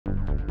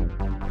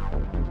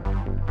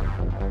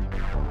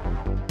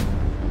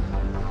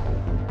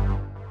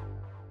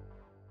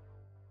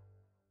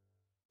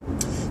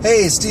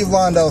Hey, Steve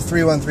Londeau,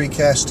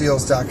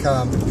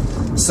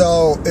 313cashdeals.com.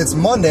 So it's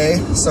Monday,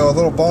 so a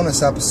little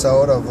bonus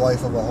episode of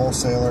Life of a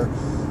Wholesaler.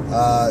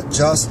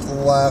 Just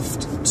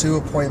left 2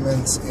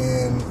 appointments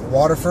in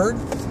Waterford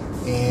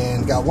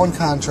and got 1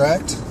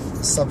 contract,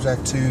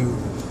 subject to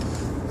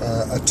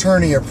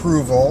attorney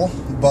approval,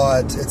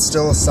 but it's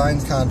still a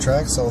signed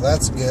contract, so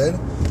that's good.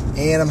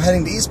 And I'm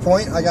heading to East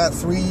Point. I got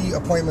 3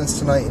 appointments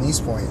tonight in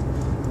East Point.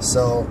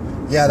 So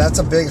yeah, that's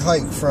a big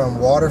hike from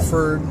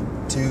Waterford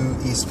to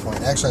East Point.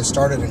 Actually, I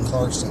started in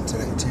Clarkston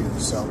today too.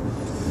 So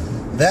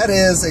that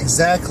is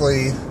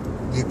exactly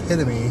the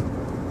epitome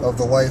of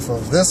the life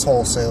of this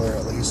wholesaler,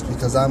 at least,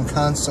 because I'm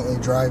constantly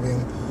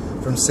driving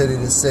from city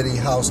to city,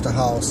 house to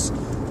house,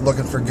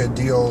 looking for good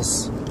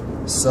deals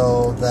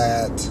so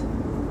that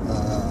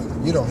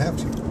you don't have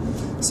to.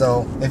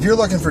 So if you're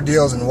looking for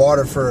deals in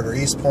Waterford or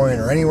East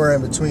Point or anywhere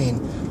in between,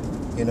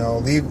 you know,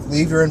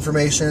 leave your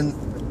information,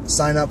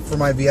 sign up for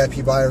my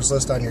VIP buyers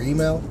list on your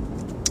email,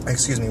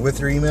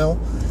 with your email,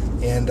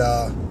 and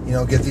you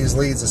know, get these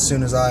leads as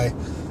soon as I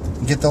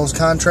get those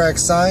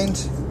contracts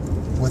signed.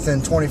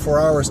 Within 24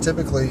 hours,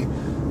 typically,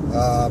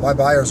 my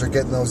buyers are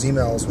getting those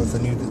emails with a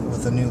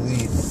new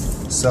lead.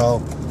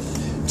 So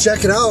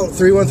check it out,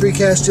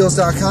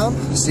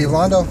 313cashdeals.com. Steve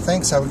Londeau.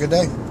 Thanks. Have a good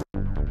day.